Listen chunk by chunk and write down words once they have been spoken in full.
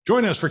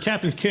Join us for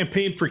Captain's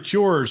Campaign for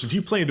Cures. If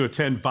you plan to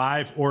attend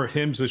Vive or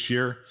HIMSS this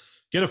year,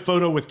 get a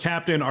photo with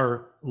Captain,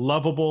 our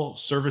lovable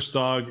service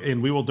dog,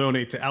 and we will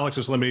donate to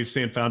Alex's Lemonade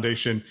Stand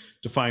Foundation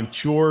to find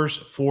cures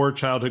for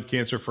childhood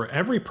cancer. For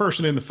every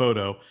person in the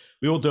photo,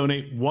 we will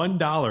donate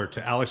 $1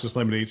 to Alex's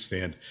Lemonade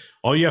Stand.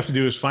 All you have to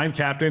do is find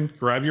Captain,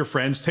 grab your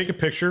friends, take a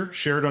picture,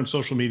 share it on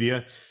social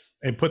media,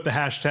 and put the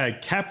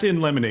hashtag Captain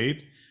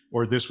Lemonade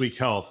or This Week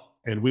Health,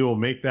 and we will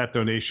make that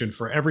donation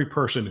for every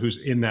person who's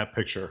in that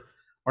picture.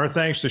 Our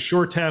thanks to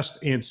SureTest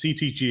and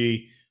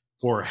CTG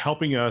for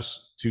helping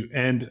us to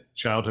end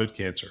childhood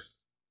cancer.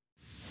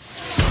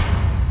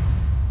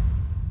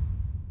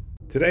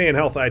 Today in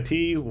Health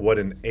IT, what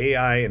an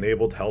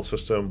AI-enabled health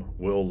system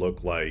will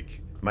look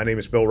like. My name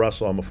is Bill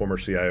Russell. I'm a former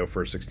CIO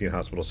for a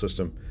 16-hospital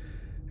system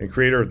and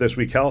creator of This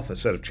Week Health, a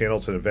set of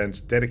channels and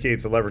events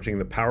dedicated to leveraging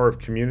the power of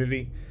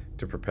community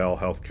to propel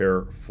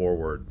healthcare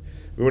forward.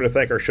 We want to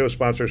thank our show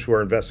sponsors who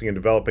are investing in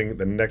developing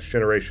the next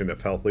generation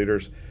of health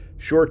leaders: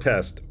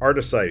 SureTest,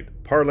 Artisight,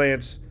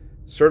 Parlance,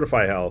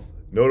 Certify Health,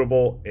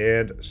 Notable,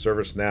 and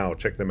ServiceNow.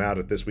 Check them out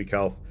at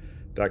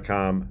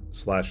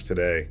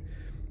thisweekhealth.com/today.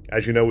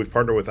 As you know, we've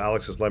partnered with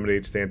Alex's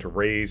Lemonade Stand to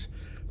raise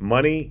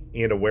money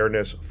and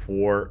awareness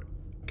for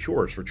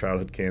cures for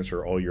childhood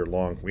cancer all year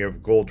long. We have a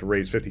goal to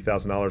raise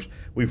 $50,000.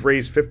 We've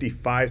raised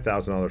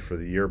 $55,000 for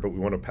the year, but we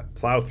want to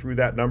plow through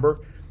that number.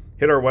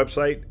 Hit our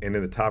website, and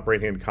in the top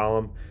right-hand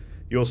column,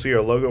 you'll see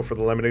our logo for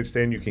the Lemonade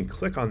Stand. You can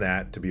click on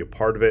that to be a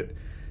part of it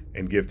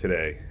and give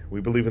today.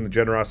 We believe in the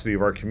generosity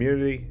of our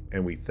community,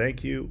 and we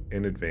thank you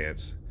in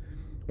advance.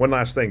 One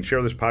last thing,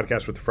 share this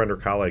podcast with a friend or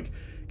colleague.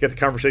 Get the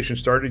conversation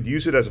started.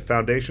 Use it as a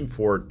foundation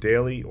for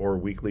daily or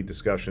weekly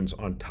discussions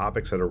on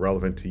topics that are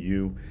relevant to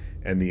you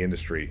and the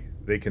industry.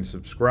 They can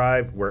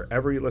subscribe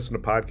wherever you listen to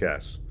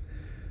podcasts.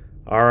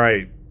 All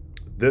right,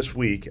 this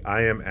week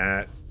I am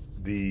at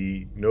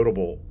the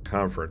Notable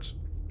Conference.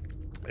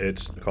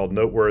 It's called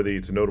Noteworthy.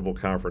 It's a notable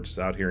conference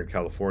out here in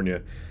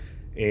California.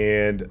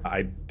 And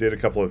I did a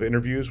couple of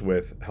interviews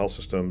with health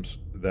systems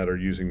that are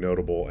using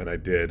Notable, and I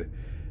did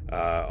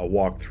a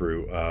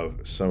walkthrough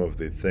of some of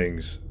the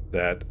things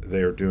that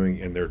they are doing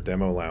in their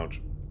demo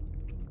lounge.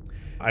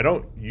 I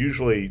don't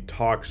usually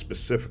talk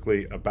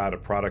specifically about a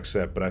product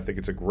set, but I think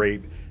it's a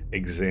great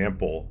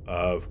example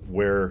of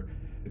where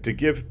to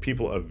give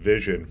people a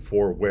vision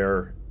for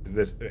where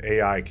this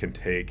AI can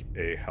take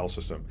a health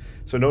system.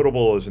 So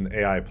Notable is an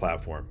AI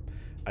platform.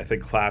 I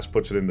think Class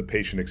puts it in the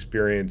patient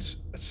experience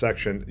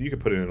section. You can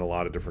put it in a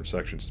lot of different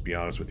sections, to be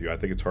honest with you. I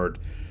think it's hard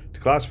to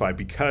classify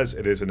because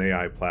it is an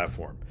AI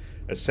platform.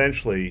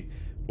 Essentially,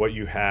 what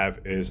you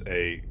have is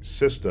a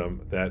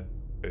system that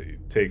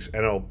takes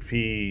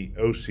NLP,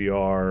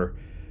 OCR,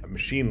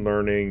 machine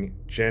learning,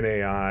 Gen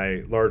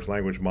AI, large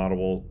language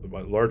models,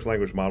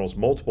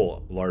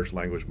 multiple large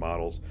language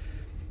models,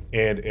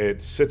 and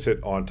it sits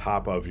it on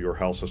top of your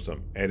health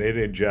system, and it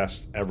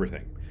ingests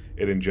everything.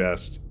 It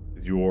ingests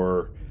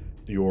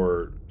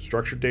your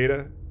structured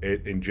data,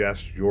 it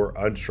ingests your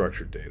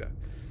unstructured data.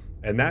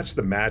 And that's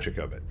the magic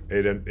of it.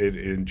 It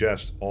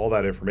ingests all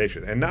that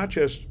information. And not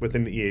just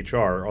within the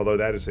EHR, although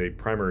that is a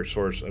primary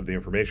source of the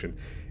information.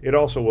 It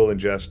also will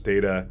ingest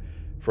data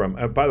from,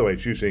 by the way,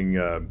 it's using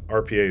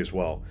RPA as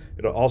well.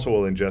 It also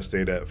will ingest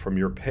data from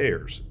your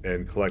payers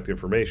and collect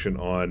information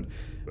on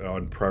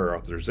prior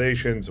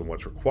authorizations and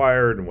what's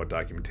required and what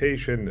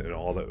documentation and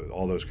all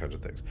those kinds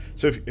of things.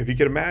 So if you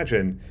can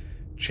imagine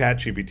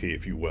ChatGPT,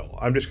 if you will,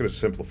 I'm just going to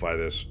simplify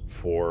this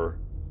for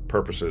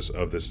purposes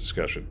of this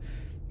discussion.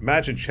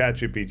 Imagine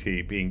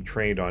ChatGPT being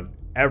trained on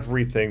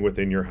everything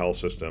within your health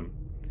system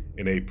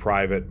in a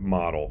private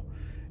model,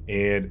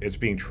 and it's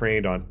being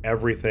trained on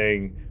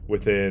everything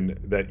within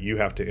that you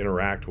have to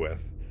interact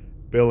with: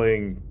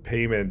 billing,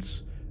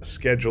 payments,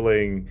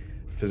 scheduling,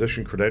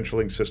 physician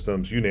credentialing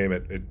systems, you name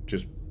it. It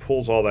just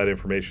pulls all that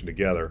information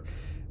together.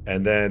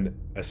 And then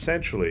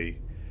essentially,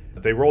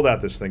 they rolled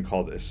out this thing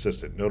called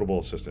Assistant, Notable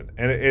Assistant.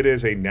 And it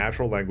is a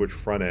natural language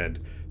front end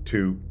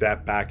to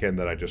that back end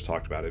that I just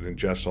talked about. It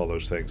ingests all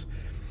those things.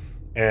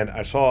 And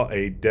I saw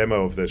a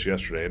demo of this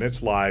yesterday, and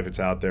it's live, it's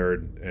out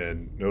there,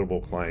 and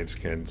Notable clients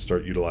can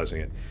start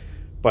utilizing it.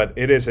 But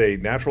it is a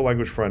natural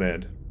language front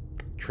end,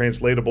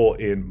 translatable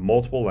in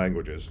multiple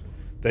languages,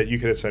 that you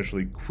can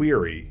essentially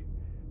query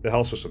the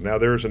health system. Now,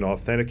 there's an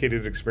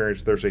authenticated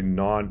experience, there's a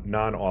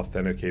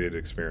non-authenticated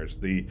experience.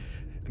 The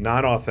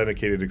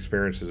non-authenticated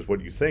experience is what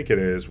you think it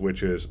is,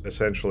 which is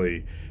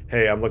essentially,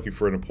 hey, I'm looking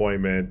for an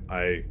appointment,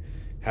 I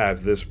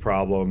have this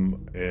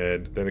problem,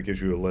 and then it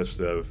gives you a list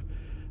of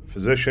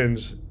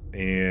physicians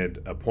and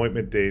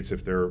appointment dates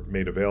if they're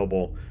made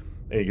available.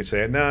 And you can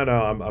say, no,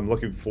 I'm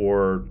looking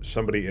for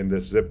somebody in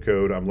this zip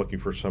code. I'm looking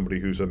for somebody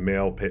who's a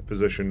male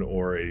physician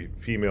or a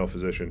female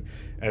physician.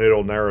 And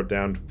it'll narrow it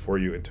down for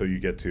you until you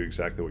get to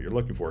exactly what you're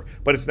looking for.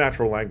 But it's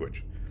natural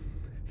language.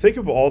 Think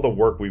of all the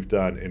work we've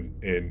done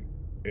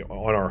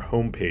on our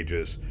home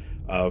pages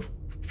of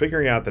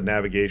figuring out the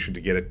navigation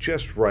to get it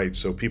just right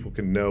so people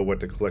can know what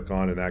to click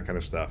on and that kind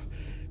of stuff.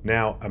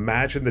 Now,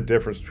 imagine the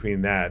difference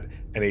between that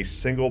and a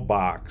single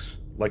box,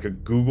 like a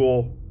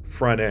Google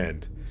front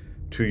end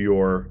to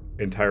your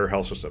entire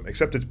health system,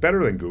 except it's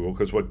better than Google,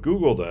 because what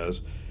Google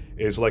does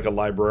is like a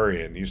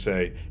librarian. You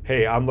say,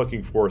 hey, I'm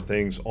looking for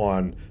things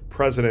on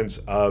presidents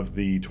of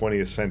the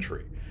 20th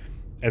century.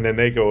 And then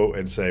they go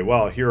and say,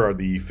 well, here are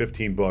the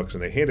 15 books,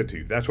 and they hand it to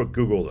you. That's what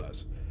Google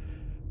does.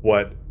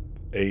 What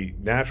a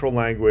natural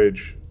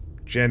language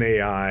Gen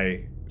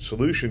AI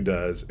solution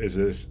does is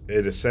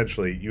it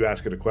essentially, you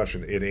ask it a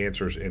question, it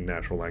answers in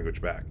natural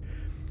language back.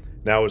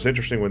 Now, it was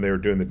interesting when they were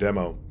doing the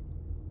demo,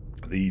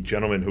 the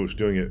gentleman who was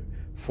doing it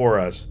for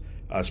us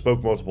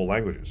spoke multiple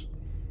languages.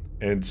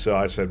 And so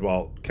I said,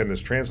 well, can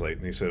this translate?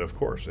 And he said, of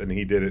course. And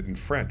he did it in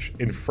French,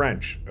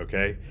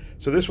 okay?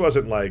 So this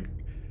wasn't like,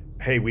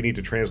 hey, we need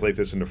to translate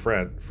this into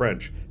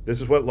French.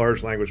 This is what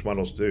large language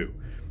models do.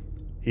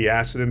 He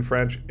asked it in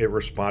French, it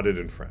responded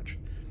in French.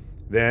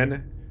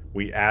 Then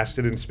we asked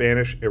it in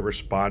Spanish, it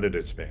responded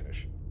in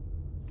Spanish.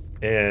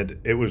 And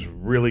it was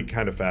really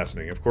kind of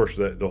fascinating. Of course,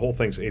 the whole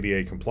thing's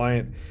ADA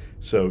compliant,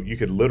 so you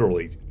could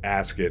literally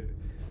ask it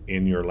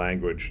in your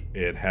language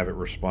and have it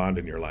respond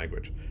in your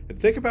language. And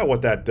think about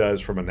what that does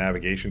from a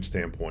navigation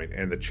standpoint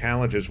and the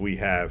challenges we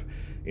have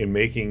in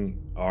making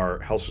our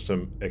health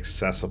system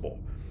accessible.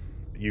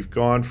 You've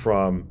gone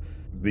from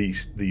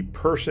the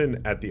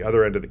person at the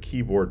other end of the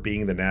keyboard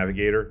being the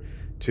navigator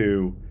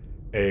to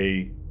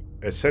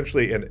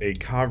essentially a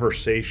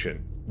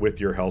conversation with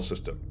your health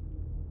system.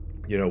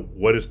 You know,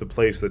 what is the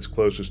place that's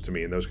closest to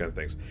me and those kind of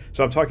things.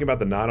 So I'm talking about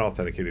the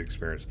non-authenticated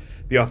experience.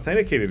 The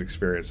authenticated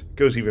experience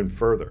goes even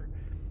further.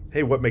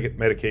 Hey, what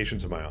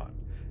medications am I on?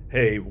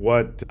 Hey,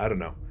 I don't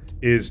know,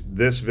 is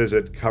this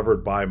visit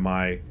covered by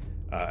my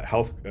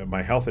health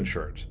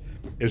insurance?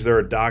 Is there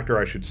a doctor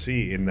I should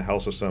see in the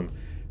health system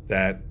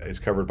that is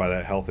covered by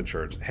that health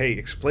insurance? Hey,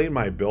 explain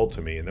my bill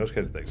to me and those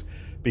kinds of things.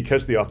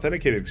 Because the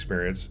authenticated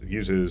experience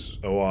uses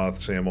OAuth,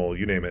 SAML,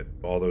 you name it,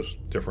 all those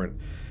different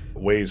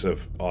ways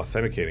of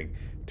authenticating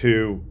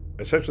to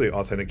essentially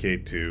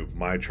authenticate to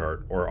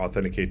MyChart or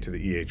authenticate to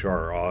the EHR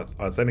or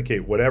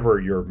authenticate whatever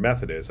your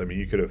method is. I mean,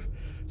 you could have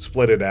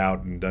split it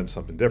out and done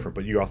something different,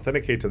 but you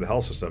authenticate to the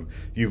health system.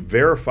 You've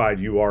verified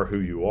you are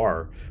who you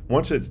are.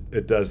 Once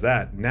it does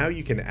that, now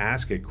you can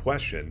ask it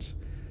questions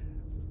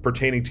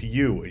pertaining to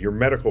you, your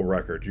medical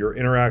record, your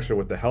interaction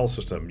with the health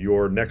system,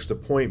 your next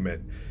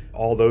appointment,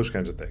 all those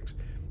kinds of things.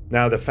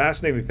 Now, the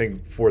fascinating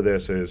thing for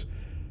this is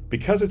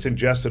because it's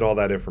ingested all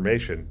that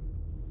information,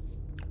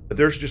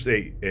 there's just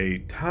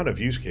a ton of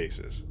use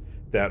cases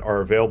that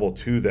are available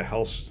to the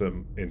health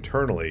system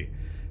internally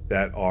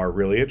that are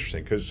really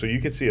interesting. So you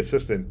can see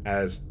Assistant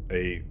as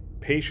a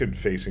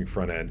patient-facing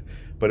front end,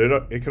 but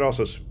it can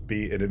also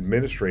be an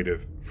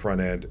administrative front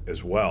end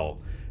as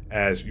well,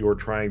 as you're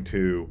trying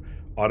to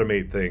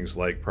automate things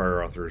like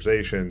prior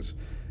authorizations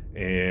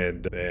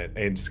and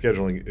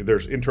scheduling.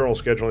 There's internal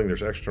scheduling,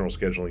 there's external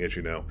scheduling, as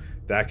you know,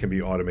 that can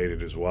be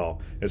automated as well.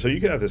 And so you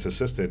can have this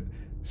assistant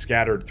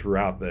scattered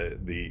throughout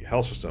the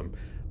health system.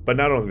 But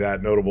not only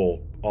that,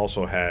 Notable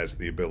also has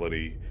the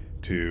ability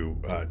to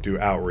do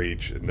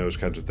outreach and those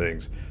kinds of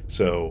things.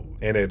 So,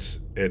 and it's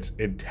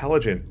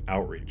intelligent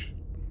outreach.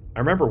 I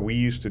remember we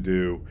used to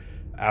do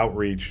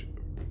outreach,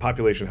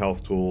 population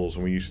health tools,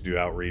 and we used to do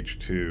outreach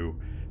to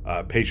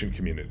patient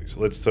communities.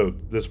 So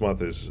this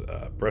month is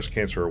Breast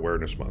Cancer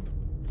Awareness Month.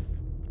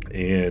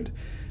 And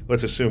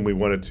let's assume we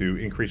wanted to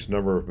increase the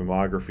number of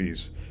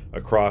mammographies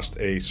across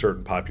a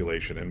certain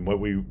population. And what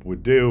we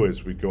would do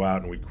is we'd go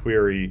out and we'd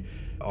query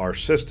our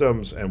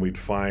systems and we'd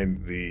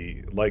find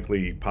the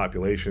likely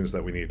populations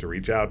that we need to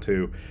reach out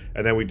to.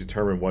 And then we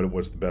determine what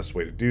was the best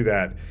way to do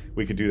that.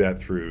 We could do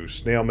that through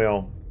snail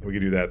mail. We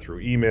could do that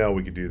through email.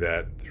 We could do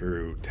that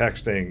through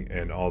texting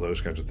and all those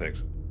kinds of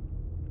things.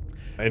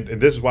 And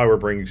this is why we're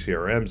bringing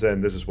CRMs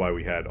in. This is why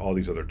we had all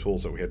these other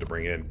tools that we had to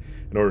bring in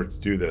order to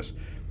do this.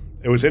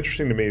 It was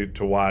interesting to me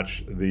to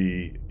watch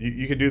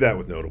you can do that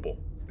with Notable,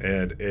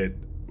 and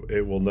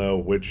it will know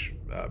which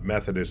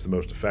method is the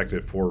most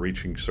effective for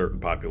reaching certain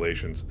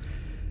populations.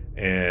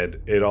 And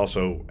it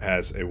also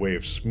has a way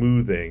of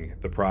smoothing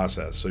the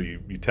process. So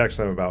you text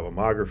them about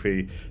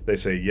mammography, they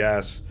say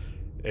yes,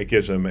 it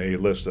gives them a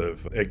list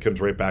it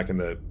comes right back in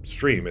the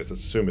stream. Let's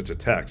assume it's a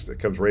text. It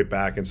comes right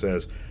back and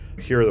says,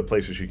 here are the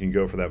places you can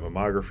go for that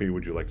mammography.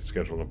 Would you like to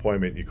schedule an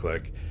appointment? You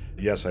click,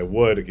 yes, I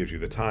would. It gives you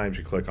the times.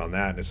 You click on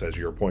that and it says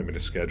your appointment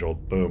is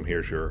scheduled. Boom,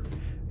 here's your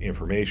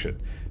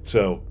information.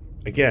 So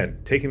again,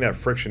 taking that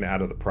friction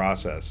out of the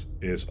process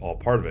is all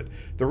part of it.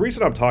 The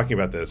reason I'm talking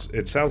about this,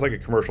 it sounds like a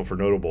commercial for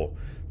Notable,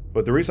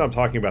 but the reason I'm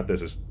talking about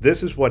this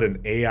is what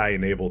an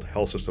AI-enabled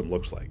health system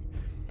looks like.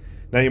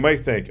 Now you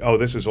might think, oh,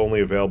 this is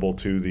only available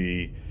to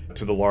the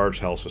large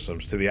health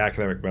systems, to the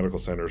academic medical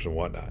centers and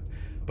whatnot.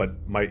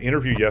 But my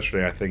interview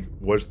yesterday, I think,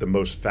 was the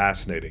most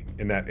fascinating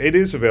in that it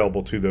is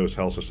available to those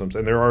health systems,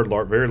 and there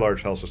are very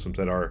large health systems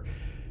that are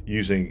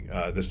using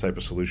this type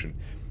of solution.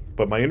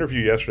 But my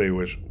interview yesterday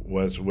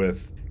was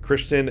with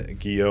Kristen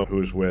Guillaume,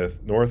 who's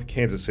with North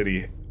Kansas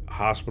City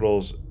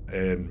Hospitals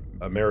and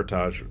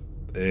Meritage,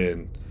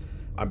 and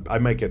I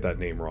might get that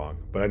name wrong,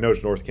 but I know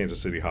it's North Kansas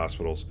City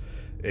Hospitals,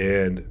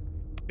 and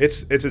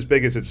it's as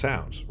big as it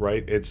sounds,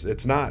 right?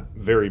 It's not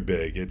very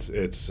big. It's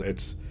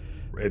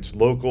It's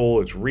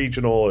local, it's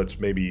regional, it's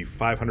maybe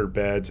 500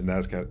 beds, and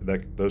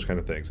those kind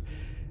of things.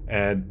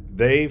 And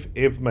they've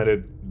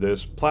implemented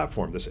this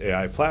platform, this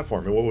AI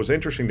platform. And what was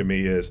interesting to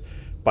me is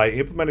by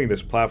implementing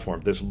this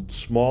platform, this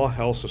small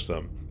health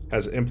system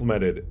has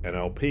implemented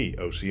NLP,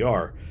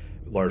 OCR,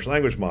 large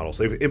language models.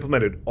 They've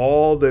implemented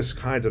all this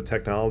kinds of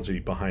technology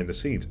behind the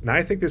scenes. And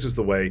I think this is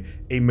the way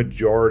a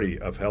majority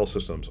of health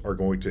systems are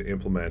going to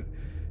implement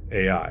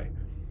AI.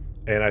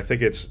 And I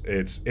think it's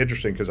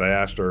interesting because I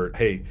asked her,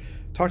 hey,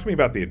 talk to me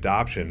about the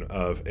adoption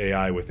of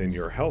AI within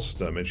your health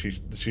system. And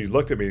she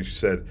looked at me and she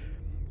said,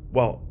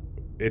 well,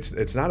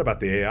 it's not about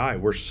the AI.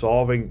 We're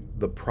solving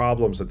the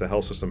problems that the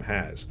health system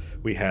has.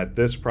 We had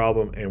this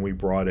problem and we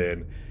brought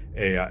in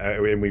AI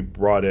and we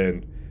brought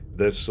in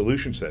this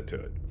solution set to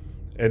it.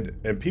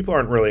 And people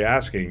aren't really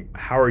asking,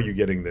 how are you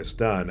getting this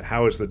done?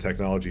 How is the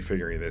technology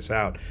figuring this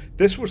out?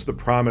 This was the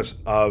promise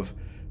of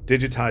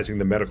digitizing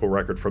the medical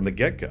record from the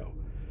get-go,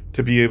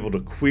 to be able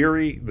to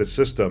query the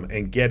system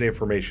and get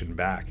information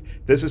back.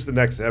 This is the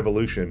next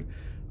evolution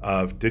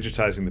of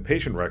digitizing the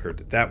patient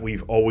record that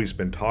we've always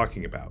been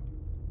talking about.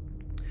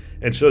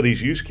 And so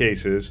these use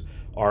cases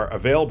are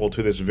available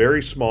to this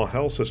very small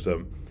health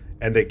system,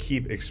 and they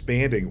keep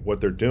expanding what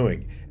they're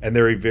doing. And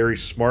they're a very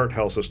smart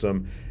health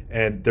system,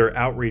 and their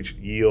outreach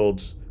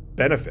yields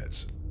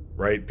benefits,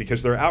 right?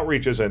 Because their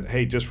outreach isn't,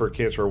 hey, just for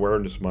Cancer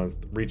Awareness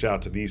Month, reach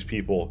out to these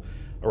people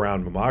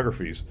around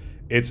mammographies.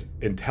 It's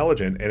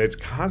intelligent, and it's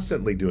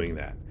constantly doing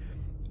that.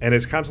 And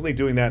it's constantly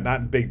doing that not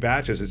in big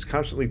batches, it's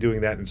constantly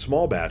doing that in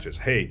small batches.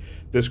 Hey,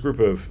 this group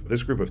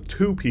of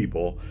 2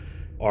 people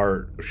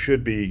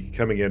should be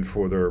coming in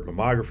for their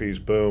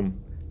mammographies, boom,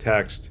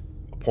 text,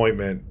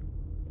 appointment,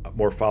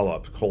 more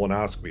follow-ups,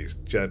 colonoscopies,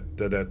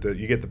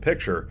 you get the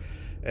picture.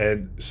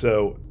 And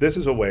so this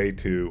is a way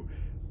to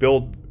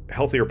build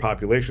healthier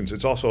populations.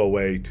 It's also a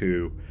way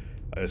to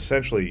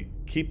essentially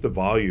keep the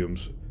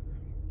volumes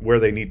where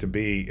they need to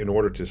be in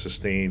order to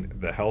sustain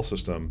the health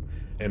system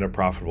in a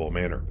profitable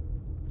manner.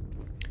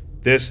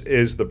 This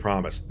is the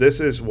promise. This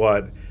is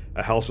what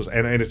a health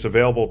system, and it's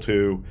available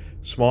to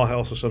small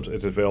health systems,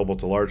 it's available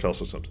to large health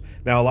systems.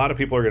 Now, a lot of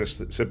people are going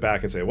to sit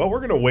back and say, well, we're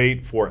going to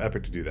wait for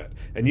Epic to do that.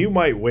 And you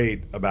might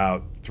wait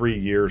about 3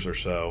 years or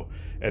so,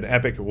 and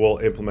Epic will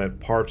implement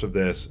parts of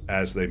this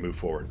as they move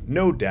forward.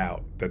 No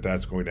doubt that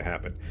that's going to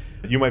happen.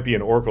 You might be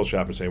in Oracle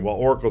shop and saying, well,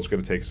 Oracle's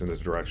going to take us in this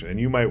direction. And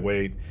you might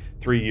wait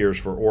 3 years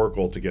for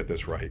Oracle to get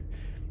this right.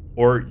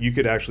 Or you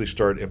could actually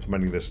start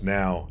implementing this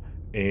now.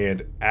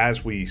 And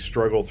as we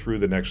struggle through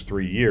the next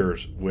 3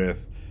 years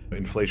with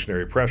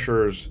inflationary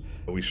pressures,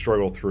 we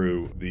struggle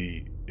through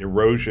the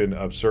erosion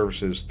of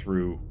services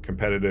through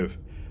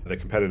the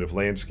competitive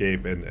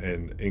landscape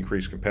and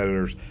increased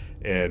competitors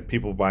and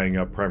people buying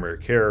up primary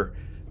care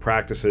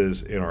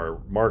practices in our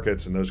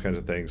markets and those kinds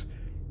of things.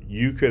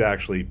 You could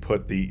actually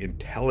put the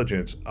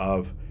intelligence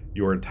of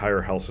your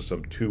entire health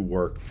system to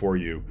work for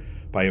you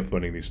by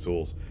implementing these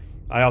tools.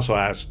 I also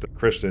asked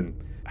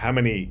Kristen, how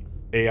many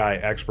AI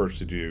experts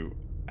did you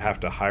have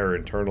to hire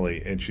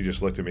internally? And she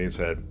just looked at me and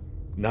said,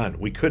 none.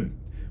 We couldn't.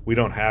 We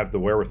don't have the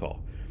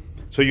wherewithal.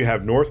 So you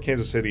have North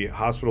Kansas City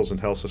hospitals and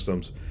health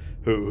systems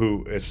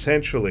who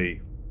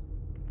essentially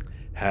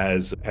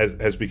has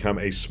become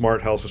a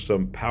smart health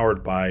system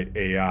powered by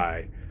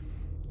AI.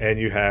 And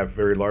you have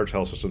very large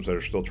health systems that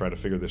are still trying to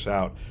figure this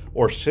out,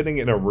 or sitting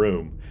in a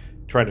room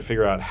trying to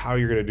figure out how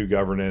you're going to do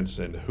governance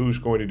and who's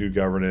going to do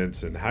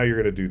governance and how you're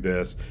going to do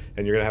this.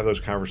 And you're going to have those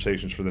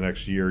conversations for the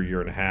next year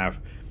and a half.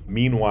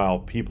 Meanwhile,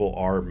 people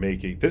are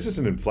this is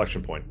an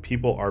inflection point.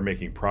 People are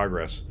making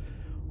progress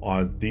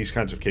on these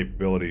kinds of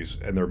capabilities,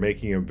 and they're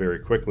making them very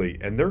quickly,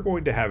 and they're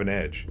going to have an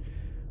edge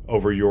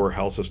over your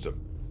health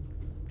system.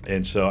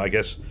 And so I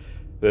guess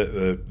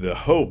the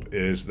hope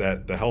is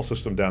that the health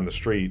system down the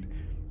street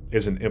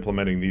isn't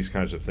implementing these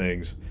kinds of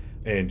things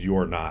and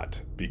you're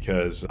not,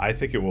 because I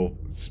think it will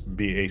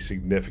be a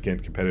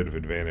significant competitive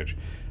advantage.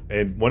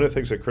 And one of the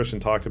things that Kristen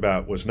talked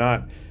about was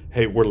not,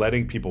 hey, we're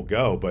letting people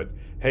go, but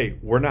hey,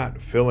 we're not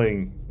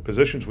filling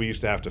positions we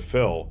used to have to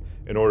fill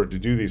in order to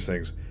do these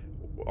things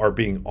are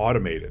being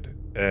automated,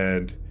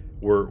 and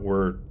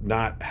we're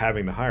not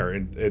having to hire.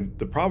 And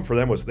the problem for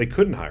them was they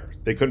couldn't hire.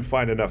 They couldn't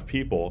find enough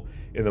people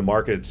in the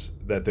markets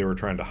that they were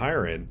trying to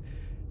hire in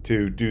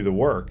to do the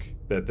work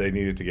that they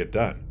needed to get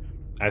done.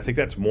 I think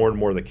that's more and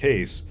more the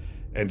case.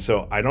 And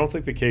so I don't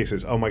think the case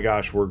is, oh my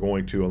gosh, we're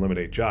going to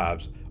eliminate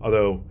jobs.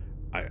 Although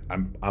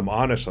I'm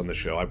honest on the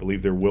show, I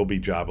believe there will be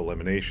job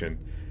elimination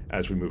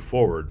as we move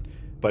forward.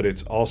 But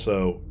it's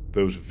also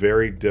those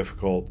very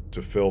difficult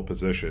to fill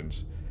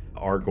positions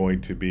are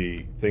going to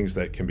be things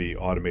that can be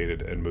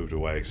automated and moved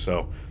away.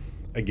 So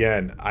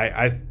again,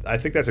 I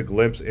think that's a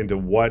glimpse into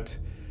what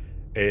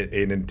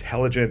an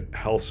intelligent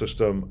health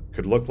system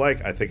could look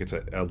like. I think it's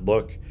a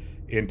look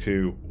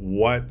into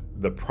what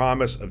the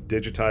promise of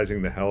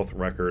digitizing the health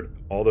record,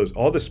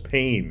 all this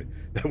pain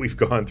that we've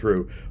gone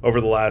through over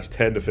the last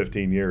 10 to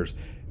 15 years,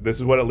 this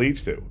is what it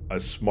leads to: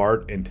 a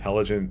smart,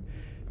 intelligent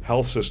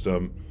health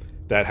system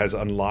that has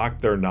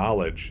unlocked their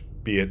knowledge,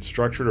 be it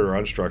structured or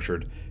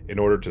unstructured, in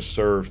order to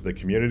serve the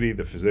community,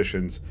 the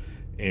physicians,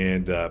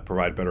 and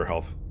provide better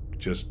health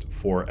just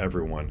for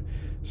everyone.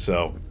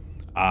 So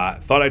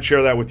thought I'd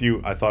share that with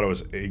you. I thought it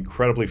was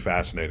incredibly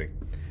fascinating.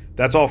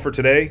 That's all for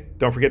today.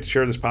 Don't forget to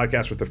share this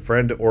podcast with a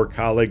friend or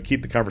colleague.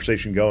 Keep the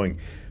conversation going.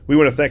 We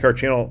want to thank our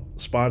channel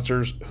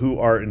sponsors who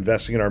are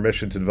investing in our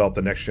mission to develop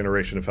the next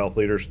generation of health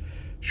leaders.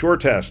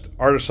 SureTest,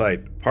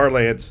 Artisight,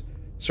 Parlance,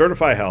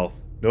 Certify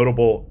Health,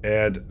 Notable,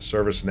 and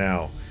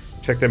ServiceNow.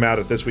 Check them out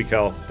at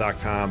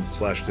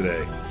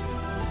thisweekhealth.com/today.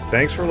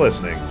 Thanks for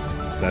listening.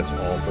 That's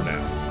all for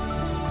now.